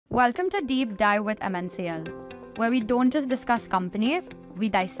Welcome to Deep Dive with MNCL, where we don't just discuss companies, we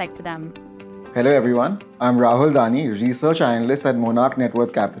dissect them. Hello everyone, I'm Rahul Dani, Research Analyst at Monarch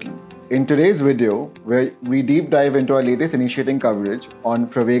Networth Capital. In today's video, we deep dive into our latest initiating coverage on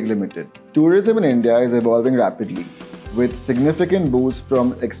Praveg Ltd. Tourism in India is evolving rapidly, with significant boosts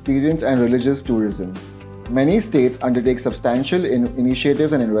from experience and religious tourism. Many states undertake substantial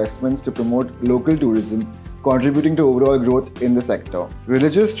initiatives and investments to promote local tourism, contributing to overall growth in the sector.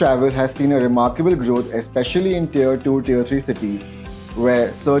 Religious travel has seen a remarkable growth, especially in Tier 2, Tier 3 cities,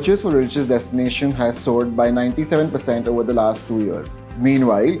 where searches for religious destination has soared by 97% over the last 2 years.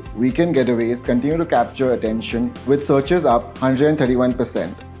 Meanwhile, weekend getaways continue to capture attention, with searches up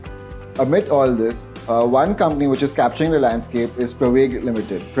 131%. Amid all this, one company which is capturing the landscape is Praveg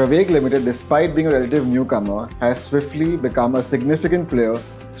Ltd. Praveg Ltd, despite being a relative newcomer, has swiftly become a significant player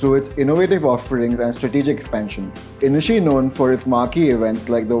through its innovative offerings and strategic expansion. Initially known for its marquee events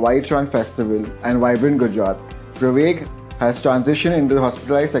like the White Run Festival and Vibrant Gujarat, Praveg has transitioned into the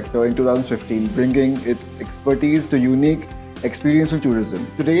hospitality sector in 2015, bringing its expertise to unique experiential tourism.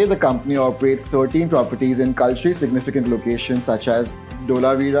 Today, the company operates 13 properties in culturally significant locations such as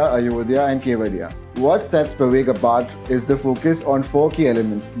Dholavira, Ayodhya and Kevadia. What sets Praveg apart is the focus on 4 key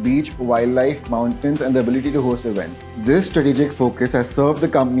elements: beach, wildlife, mountains and the ability to host events. This strategic focus has served the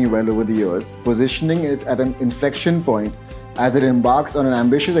company well over the years, positioning it at an inflection point as it embarks on an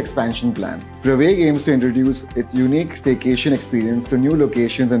ambitious expansion plan. Praveg aims to introduce its unique staycation experience to new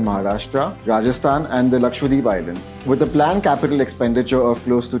locations in Maharashtra, Rajasthan and the Lakshwadeep island, with a planned capital expenditure of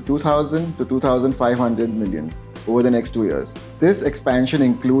close to 2,000 to 2,500 million over the next 2 years. This expansion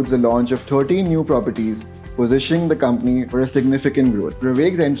includes the launch of 13 new properties, positioning the company for a significant growth.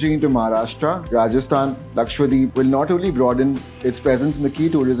 Praveg's entry into Maharashtra, Rajasthan, Lakshwadeep will not only broaden its presence in the key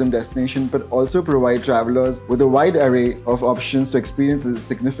tourism destination but also provide travelers with a wide array of options to experience this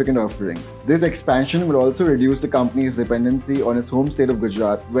significant offering. This expansion will also reduce the company's dependency on its home state of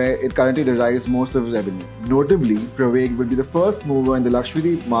Gujarat, where it currently derives most of its revenue. Notably, Praveg will be the first mover in the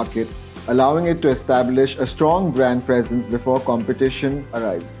Lakshadweep market, allowing it to establish a strong brand presence before competition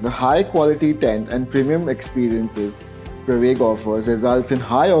arrives. The high-quality tent and premium experiences Praveg offers results in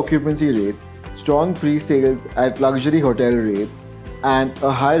high occupancy rate, strong pre-sales at luxury hotel rates, and a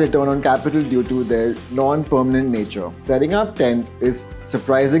high return on capital due to their non-permanent nature. Setting up tent is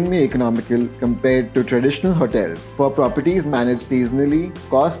surprisingly economical compared to traditional hotels. For properties managed seasonally,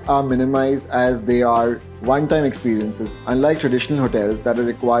 costs are minimized as they are one-time experiences, unlike traditional hotels that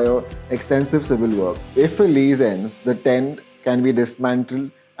require extensive civil work. If a lease ends, the tent can be dismantled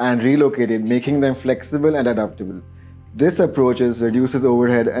and relocated, making them flexible and adaptable. This approach reduces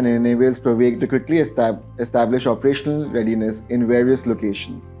overhead and enables Praveg to quickly establish operational readiness in various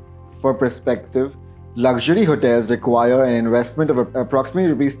locations. For perspective, luxury hotels require an investment of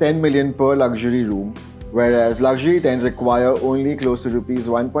approximately Rs 10 million per luxury room, whereas luxury tents require only close to Rs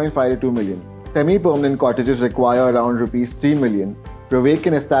 1.5 to 2 million. Semi-permanent cottages require around Rs 3 million. Praveg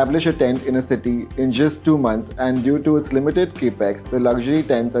can establish a tent in a city in just 2 months, and due to its limited capex, the luxury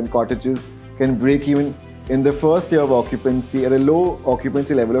tents and cottages can break even in the first year of occupancy at a low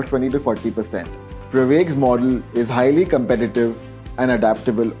occupancy level of 20 to 40%. Praveg's model is highly competitive and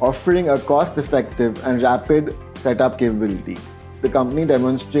adaptable, offering a cost-effective and rapid setup capability. The company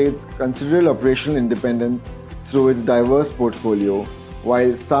demonstrates considerable operational independence through its diverse portfolio.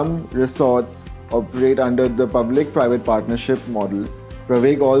 While some resorts operate under the public-private partnership model,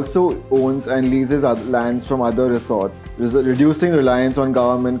 Praveg also owns and leases lands from other resorts, reducing reliance on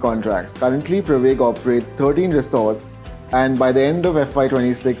government contracts. Currently, Praveg operates 13 resorts, and by the end of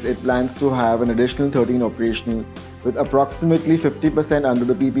FY26, it plans to have an additional 13 operational, with approximately 50% under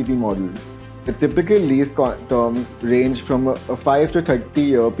the PPP model. The typical lease terms range from a 5 to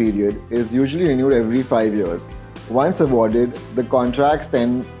 30-year period, is usually renewed every 5 years. Once awarded, the contracts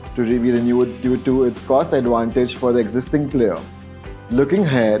tend to be renewed due to its cost advantage for the existing player. Looking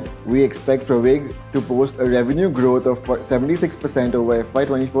ahead, we expect Praveg to post a revenue growth of 76% over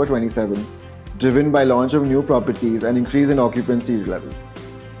FY24-27, driven by launch of new properties and increase in occupancy levels.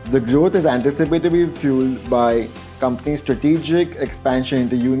 The growth is anticipated to be fueled by company's strategic expansion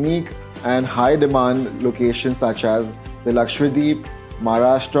into unique and high-demand locations such as the Lakshwadeep,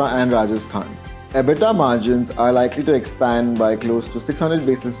 Maharashtra and Rajasthan. EBITDA margins are likely to expand by close to 600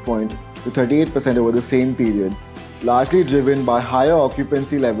 basis points to 38% over the same period, largely driven by higher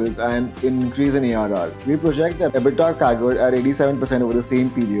occupancy levels and an increase in ARR. We project the EBITDA CAGR at 87% over the same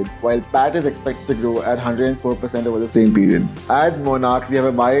period, while PAT is expected to grow at 104% over the same period. At Monarch, we have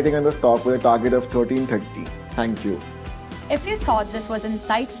a buy rating on the stock with a target of 1330. Thank you. If you thought this was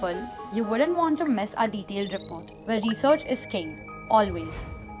insightful, you wouldn't want to miss our detailed report, where research is king, always.